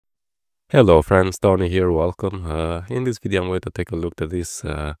Hello friends, Tony here, welcome. In this video I'm going to take a look at this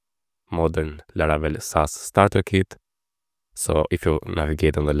modern Laravel SAAS starter kit. So if you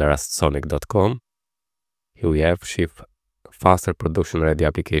navigate on the larasonic.com, here we have ship faster production ready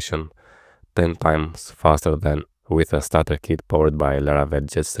application 10 times faster than with a starter kit powered by Laravel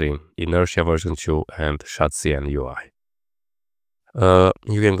Jetstream, Inertia version 2 and SAAS UI.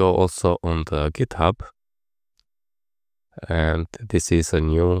 You can go also on the GitHub, and this is a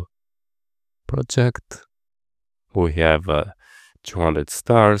new project. We have 200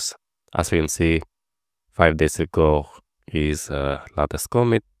 stars. As you can see, 5 days ago is latest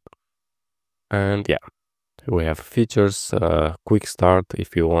commit. And yeah, we have features, quick start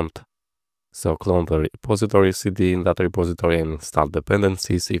if you want. So clone the repository, cd in that repository and install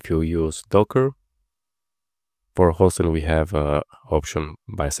dependencies if you use Docker. For hosting, we have option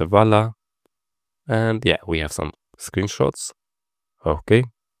by Savala. And yeah, we have some screenshots. Okay.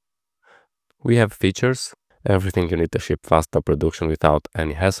 We have features. Everything you need to ship faster production without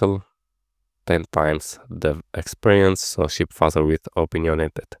any hassle. 10 times the experience, so ship faster with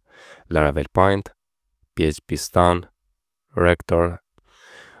opinionated Laravel point, PHP stun, rector.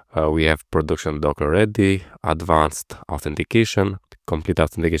 We have production Docker ready, advanced authentication, complete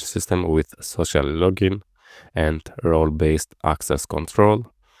authentication system with social login and role-based access control.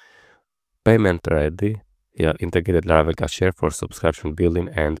 Payment ready, yeah, integrated Laravel cashier for subscription building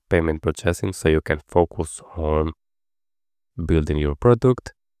and payment processing, so you can focus on building your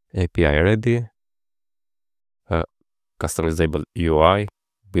product. API ready, customizable UI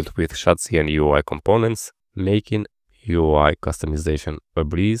built with SAAS and UI components, making UI customization a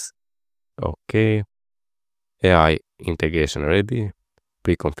breeze. Okay. AI integration ready,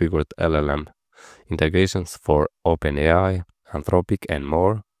 pre-configured LLM integrations for OpenAI, Anthropic and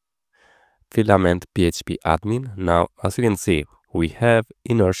more. Filament PHP admin. Now, as you can see, we have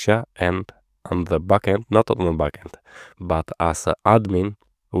Inertia, and on the backend, not on the backend, but as an admin,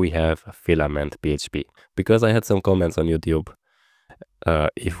 we have Filament PHP. Because I had some comments on YouTube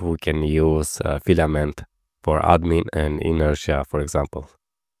if we can use Filament for admin and Inertia, for example,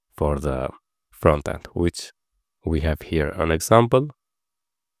 for the front end, which we have here an example.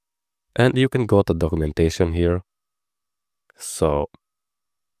 And you can go to documentation here. So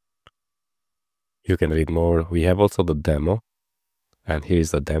you can read more. We have also the demo, and here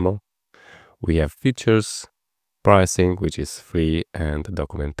is the demo. We have features, pricing, which is free, and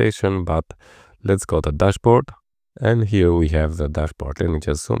documentation, but let's go to dashboard. And here we have the dashboard. Let me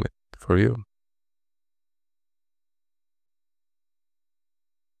just zoom it for you.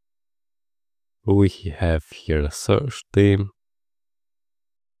 We have here the search theme,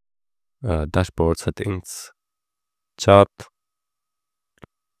 dashboard settings, chat,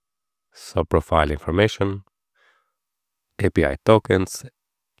 so profile information, API tokens,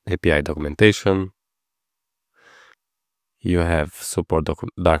 API documentation. You have support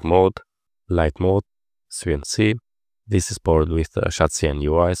dark mode, light mode, CNC. This is powered with SAAS and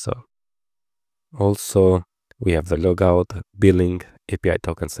UI. So also we have the logout, billing, API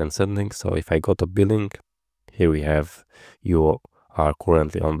tokens and settings. So if I go to billing, here we have you are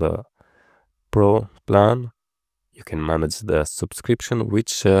currently on the Pro plan. You can manage the subscription,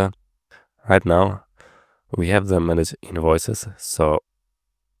 which right now we have the manage invoices. So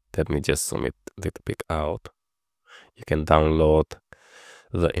let me just zoom it a little bit out. You can download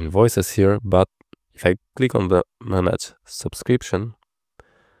the invoices here, but if I click on the manage subscription,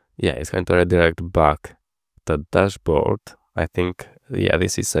 yeah, it's going to redirect back the dashboard. I think, yeah,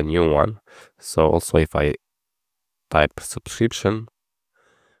 this is a new one. So also if I type subscription,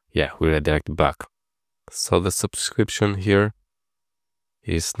 yeah, we redirect back. So the subscription here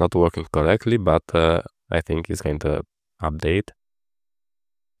is not working correctly, but I think it's going to update.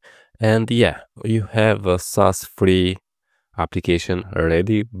 And yeah, you have a SaaS free application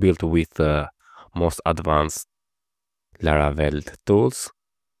already built with the most advanced Laravel tools.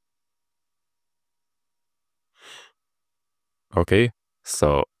 Okay,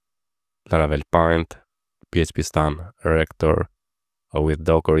 so Laravel Point, PHP stun, rector, with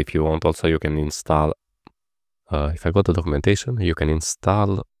Docker if you want. Also, you can install. If I go to documentation, you can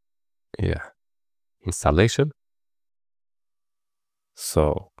install, yeah, installation.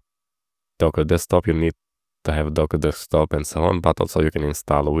 So Docker desktop, you need to have Docker desktop and so on, but also you can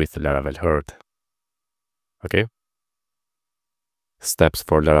install with Laravel Herd. Okay. Steps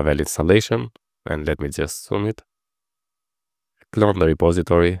for Laravel installation, and let me just zoom it. Clone the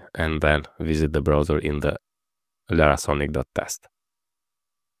repository and then visit the browser in the larasonic.test.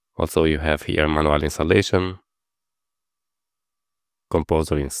 Also, you have here manual installation,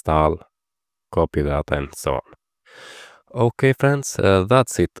 composer install, copy that, and so on. Okay, friends,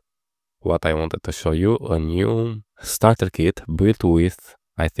 that's it. what I wanted to show you, a new starter kit built with,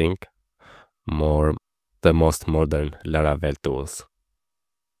 I think, the most modern Laravel tools.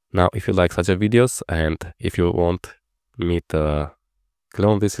 Now, if you like such a videos and if you want me to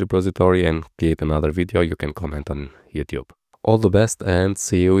clone this repository and create another video, you can comment on YouTube. All the best and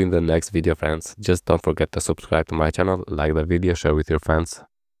see you in the next video, friends. Just don't forget to subscribe to my channel, like the video, share with your friends.